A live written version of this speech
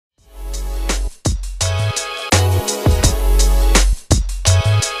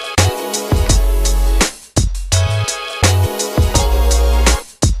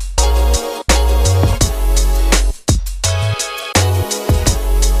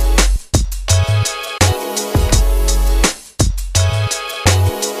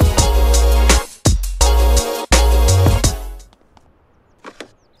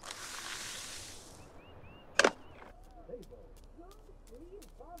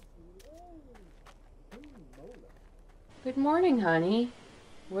Good morning, honey.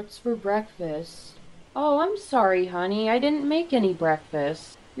 What's for breakfast? Oh, I'm sorry, honey. I didn't make any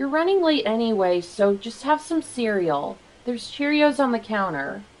breakfast. You're running late anyway, so just have some cereal. There's Cheerios on the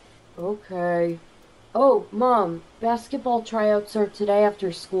counter. Okay. Oh, Mom, basketball tryouts are today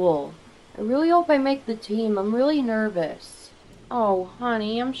after school. I really hope I make the team. I'm really nervous. Oh,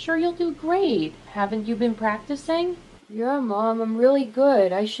 honey, I'm sure you'll do great. Haven't you been practicing? Yeah, Mom, I'm really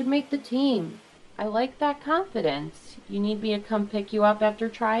good. I should make the team. I like that confidence. You need me to come pick you up after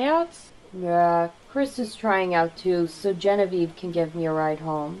tryouts? Yeah, Chris is trying out too, so Genevieve can give me a ride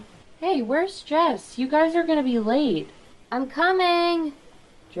home. Hey, where's Jess? You guys are gonna be late. I'm coming!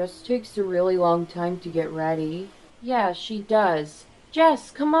 Jess takes a really long time to get ready. Yeah, she does.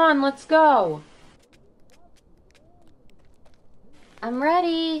 Jess, come on, let's go! I'm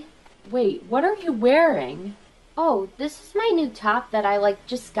ready. Wait, what are you wearing? Oh, this is my new top that I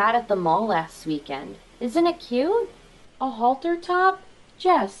just got at the mall last weekend. Isn't it cute? A halter top?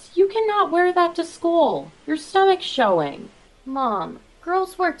 Jess, you cannot wear that to school. Your stomach's showing. Mom,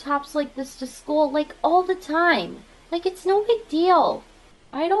 girls wear tops like this to school all the time. It's no big deal.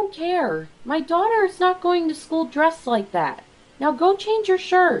 I don't care. My daughter is not going to school dressed like that. Now go change your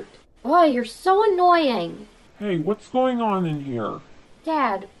shirt. Oh, you're so annoying. Hey, what's going on in here?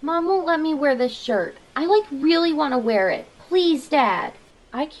 Dad, Mom won't let me wear this shirt. I really want to wear it. Please, Dad.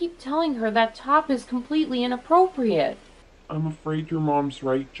 I keep telling her that top is completely inappropriate. I'm afraid your mom's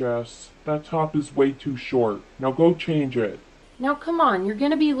right, Jess. That top is way too short. Now go change it. Now come on, you're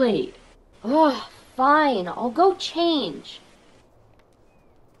gonna be late. Ugh, fine. I'll go change.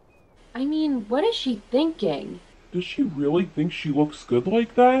 I mean, what is she thinking? Does she really think she looks good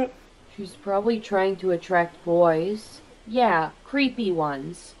like that? She's probably trying to attract boys. Yeah, creepy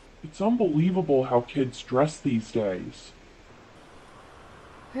ones. It's unbelievable how kids dress these days.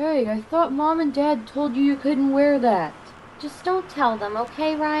 Hey, I thought Mom and Dad told you couldn't wear that. Just don't tell them,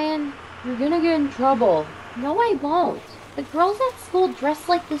 okay, Ryan? You're gonna get in trouble. No, I won't. The girls at school dress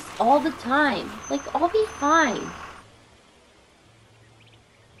like this all the time. I'll be fine.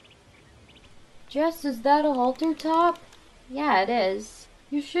 Jess, is that a halter top? Yeah, it is.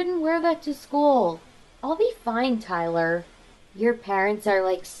 You shouldn't wear that to school. I'll be fine, Tyler. Your parents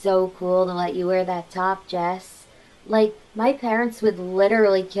are so cool to let you wear that top, Jess. My parents would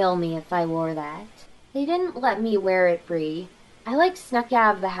literally kill me if I wore that. They didn't let me wear it, Bree. I snuck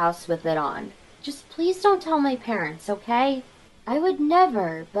out of the house with it on. Just please don't tell my parents, okay? I would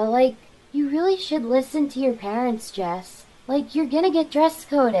never, but you really should listen to your parents, Jess. You're gonna get dress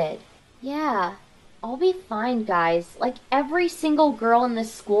coded. Yeah, I'll be fine, guys. Every single girl in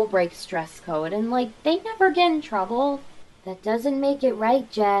this school breaks dress code, and they never get in trouble. That doesn't make it right,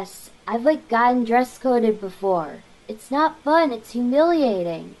 Jess. I've gotten dress coded before. It's not fun, it's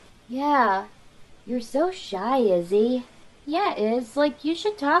humiliating. Yeah, you're so shy, Izzy. Yeah, Iz, you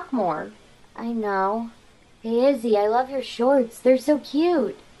should talk more. I know. Hey, Izzy, I love your shorts. They're so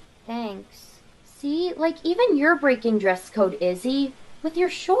cute. Thanks. See, even you're breaking dress code, Izzy, with your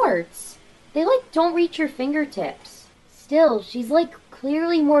shorts. They don't reach your fingertips. Still, she's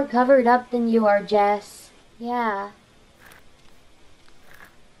clearly more covered up than you are, Jess. Yeah.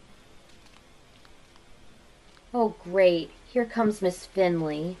 Oh, great. Here comes Miss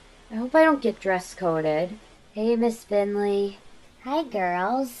Finley. I hope I don't get dress coded. Hey, Miss Finley. Hi,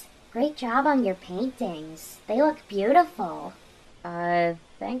 girls. Great job on your paintings. They look beautiful.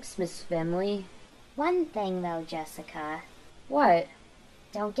 Thanks, Miss Finley. One thing, though, Jessica. What?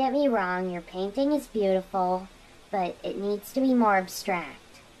 Don't get me wrong, your painting is beautiful, but it needs to be more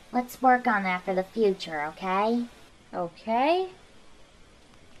abstract. Let's work on that for the future, okay? Okay.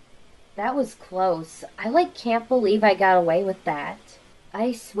 That was close. I can't believe I got away with that.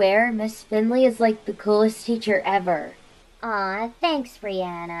 I swear, Miss Finley is the coolest teacher ever. Aw, thanks,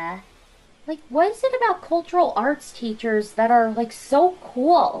 Brianna. What is it about cultural arts teachers that are so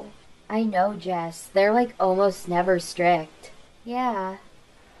cool? I know, Jess. They're almost never strict. Yeah.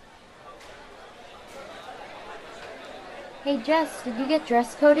 Hey, Jess, did you get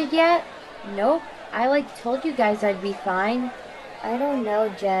dress coded yet? Nope. I told you guys I'd be fine. I don't know,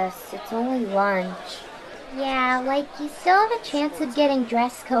 Jess. It's only lunch. Yeah, you still have a chance of getting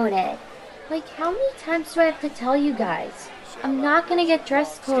dress coded. How many times do I have to tell you guys? I'm not gonna get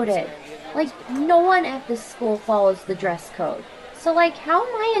dress coded. No one at this school follows the dress code. So, how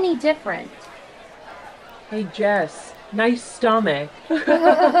am I any different? Hey, Jess, nice stomach.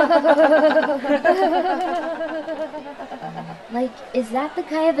 Is that the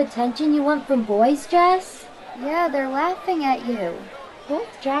kind of attention you want from boys, Jess? Yeah, they're laughing at you.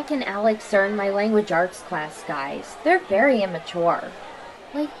 Both Jack and Alex are in my language arts class, guys. They're very immature.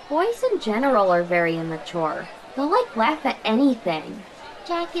 Like, boys in general are very immature. They'll, like, laugh at anything.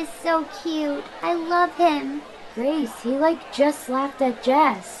 Jack is so cute. I love him. Grace, he, like, just laughed at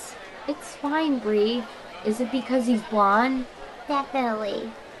Jess. It's fine, Bree. Is it because he's blonde?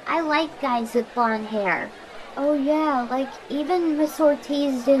 Definitely. I like guys with blonde hair. Oh, yeah, Like, even Miss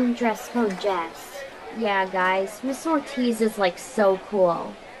Ortiz didn't dress code Jess. yeah, guys, Miss Ortiz is, like, so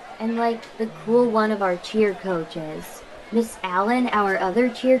cool. And, like, the cool one of our cheer coaches. Miss Allen, our other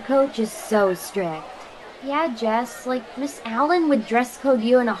cheer coach, is so strict. Yeah, Jess, like, Miss Allen would dress code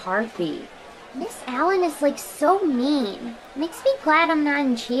you in a heartbeat. Miss Allen is like so mean. Makes me glad I'm not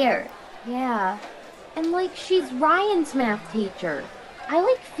in cheer. Yeah. And, like, she's Ryan's math teacher. I,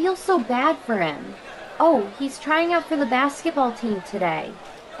 like, feel so bad for him. Oh, he's trying out for the basketball team today.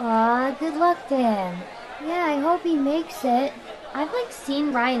 Aw, good luck to him. Yeah, I hope he makes it. I've, like,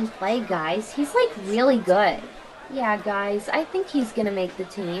 seen Ryan play, guys. He's, like, really good. Yeah, guys, I think he's gonna make the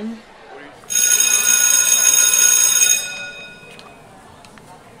team.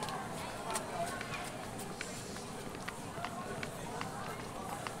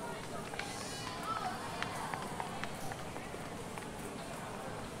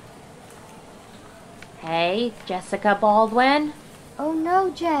 Hey, Jessica Baldwin? Oh no,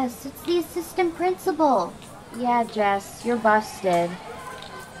 Jess, it's the assistant principal. Yeah, Jess, you're busted.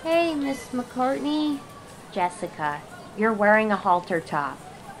 Hey, Miss McCartney. Jessica, you're wearing a halter top.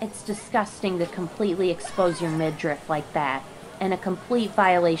 It's disgusting to completely expose your midriff like that, and a complete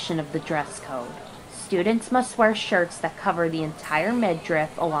violation of the dress code. Students must wear shirts that cover the entire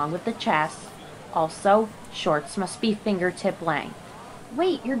midriff along with the chest. Also, shorts must be fingertip length.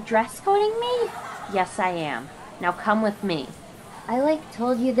 Wait, you're dress coding me? Yes, I am. Now come with me. I like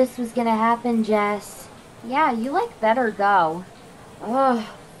told you this was gonna happen, Jess. Yeah, you like better go. Ugh,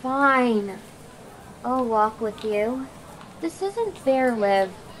 fine. I'll walk with you. This isn't fair,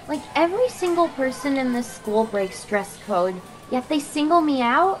 Liv. Like, every single person in this school breaks dress code, yet they single me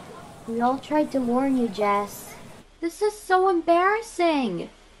out? We all tried to warn you, Jess. This is so embarrassing.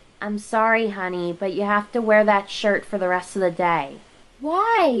 I'm sorry, honey, but you have to wear that shirt for the rest of the day.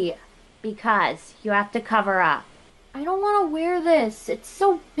 Why? Because you have to cover up. I don't want to wear this. It's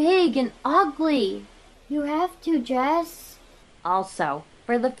so big and ugly. You have to, Jess. Also,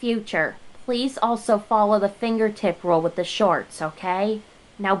 for the future, please also follow the fingertip rule with the shorts, okay?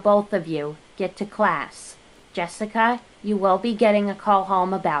 Now both of you, get to class. Jessica, you will be getting a call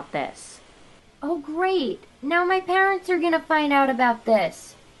home about this. Oh, great. Now my parents are gonna find out about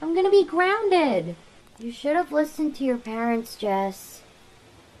this. I'm gonna be grounded. You should have listened to your parents, Jess.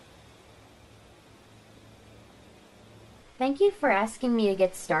 Thank you for asking me to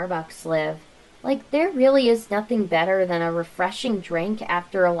get Starbucks, Liv. Like, there really is nothing better than a refreshing drink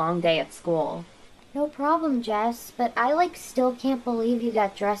after a long day at school. No problem, Jess, but I still can't believe you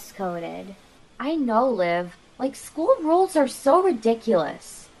got dress coded. I know, Liv. Like, school rules are so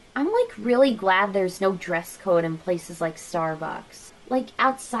ridiculous. I'm really glad there's no dress code in places like Starbucks. Like,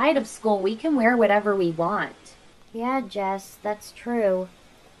 outside of school, we can wear whatever we want. Yeah, Jess, that's true.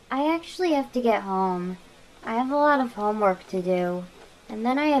 I actually have to get home. I have a lot of homework to do. And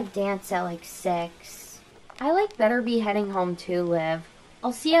then I have dance at 6. I better be heading home too, Liv.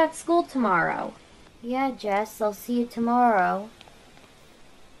 I'll see you at school tomorrow. Yeah, Jess, I'll see you tomorrow.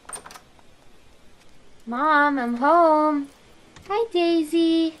 Mom, I'm home. Hi,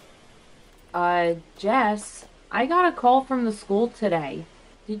 Daisy. Jess, I got a call from the school today.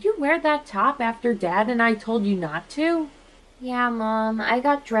 Did you wear that top after Dad and I told you not to? Yeah, Mom, I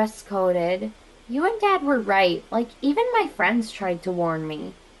got dress coded. You and Dad were right. Even my friends tried to warn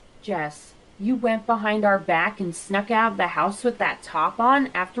me. Jess, you went behind our back and snuck out of the house with that top on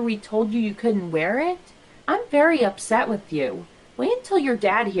after we told you you couldn't wear it? I'm very upset with you. Wait until your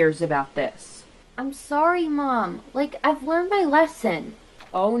dad hears about this. I'm sorry, Mom. I've learned my lesson.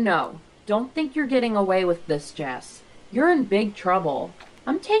 Oh no, don't think you're getting away with this, Jess. You're in big trouble.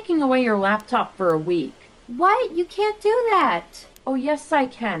 I'm taking away your laptop for a week. What? You can't do that. Oh yes, I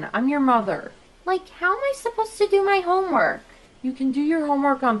can. I'm your mother. How am I supposed to do my homework? You can do your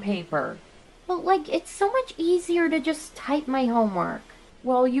homework on paper. But, it's so much easier to just type my homework.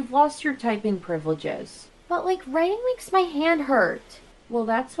 Well, you've lost your typing privileges. But, writing makes my hand hurt. Well,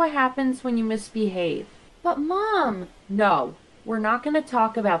 that's what happens when you misbehave. But, Mom... No, we're not going to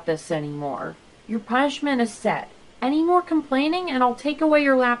talk about this anymore. Your punishment is set. Any more complaining and I'll take away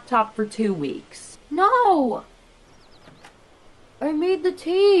your laptop for 2 weeks. No! I made the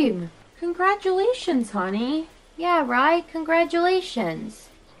team! Congratulations, honey. Yeah, right? Congratulations.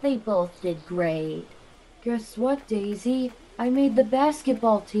 They both did great. Guess what, Daisy? I made the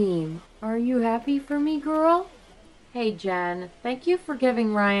basketball team. Are you happy for me, girl? Hey, Jen. Thank you for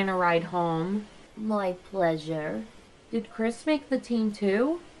giving Ryan a ride home. My pleasure. Did Chris make the team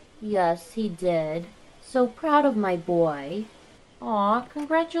too? Yes, he did. So proud of my boy. Aw,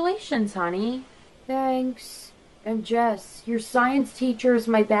 congratulations, honey. Thanks. And Jess, your science teacher is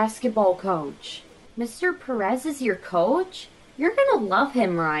my basketball coach. Mr. Perez is your coach? You're gonna love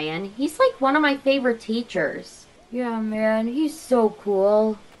him, Ryan. He's like one of my favorite teachers. Yeah, man, he's so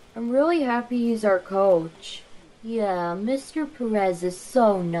cool. I'm really happy he's our coach. Yeah, Mr. Perez is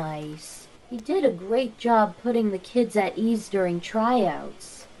so nice. He did a great job putting the kids at ease during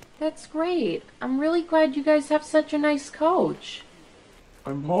tryouts. That's great. I'm really glad you guys have such a nice coach.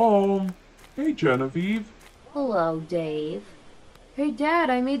 I'm home. Hey, Genevieve. Hello, Dave. Hey,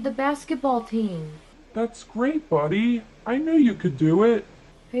 Dad, I made the basketball team. That's great, buddy. I knew you could do it.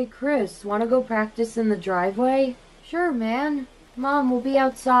 Hey, Chris, wanna go practice in the driveway? Sure, man. Mom, we'll be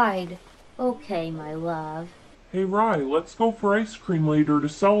outside. Okay, my love. Hey, Rye, let's go for ice cream later to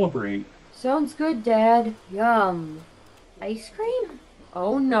celebrate. Sounds good, Dad. Yum. Ice cream?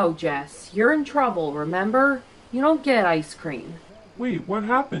 Oh no, Jess. You're in trouble, remember? You don't get ice cream. Wait, what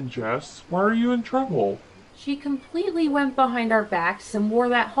happened, Jess? Why are you in trouble? She completely went behind our backs and wore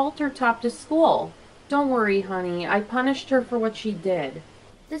that halter top to school. Don't worry, honey. I punished her for what she did.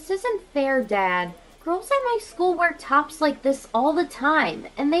 This isn't fair, Dad. Girls at my school wear tops like this all the time,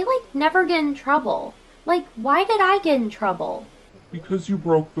 and they never get in trouble. Why did I get in trouble? Because you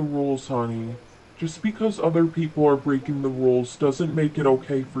broke the rules, honey. Just because other people are breaking the rules doesn't make it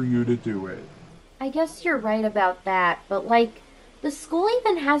okay for you to do it. I guess you're right about that, but the school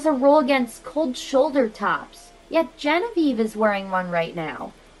even has a rule against cold shoulder tops. Yet Genevieve is wearing one right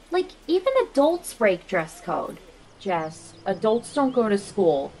now. Even adults break dress code. Jess, adults don't go to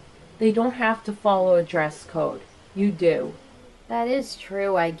school. They don't have to follow a dress code. You do. That is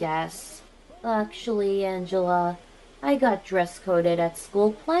true, I guess. Actually, Angela, I got dress coded at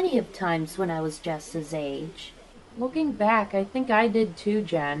school plenty of times when I was Jess's age. Looking back, I think I did too,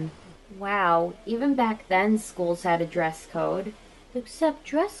 Jen. Wow, even back then schools had a dress code. Except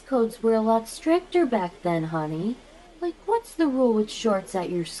dress codes were a lot stricter back then, honey. What's the rule with shorts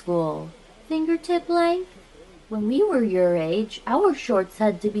at your school? Fingertip length? When we were your age, our shorts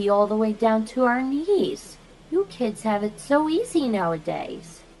had to be all the way down to our knees. You kids have it so easy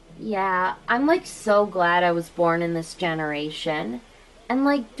nowadays. Yeah, I'm so glad I was born in this generation.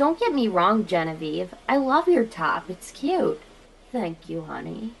 And don't get me wrong, Genevieve. I love your top. It's cute. Thank you,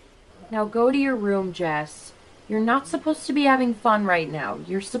 honey. Now go to your room, Jess. You're not supposed to be having fun right now.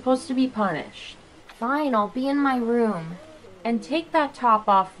 You're supposed to be punished. Fine, I'll be in my room. And take that top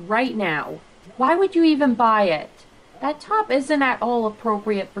off right now. Why would you even buy it? That top isn't at all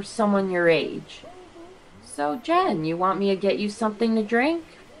appropriate for someone your age. So, Jen, you want me to get you something to drink?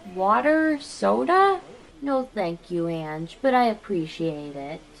 Water? Soda? No, thank you, Ange, but I appreciate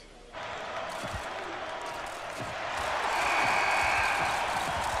it.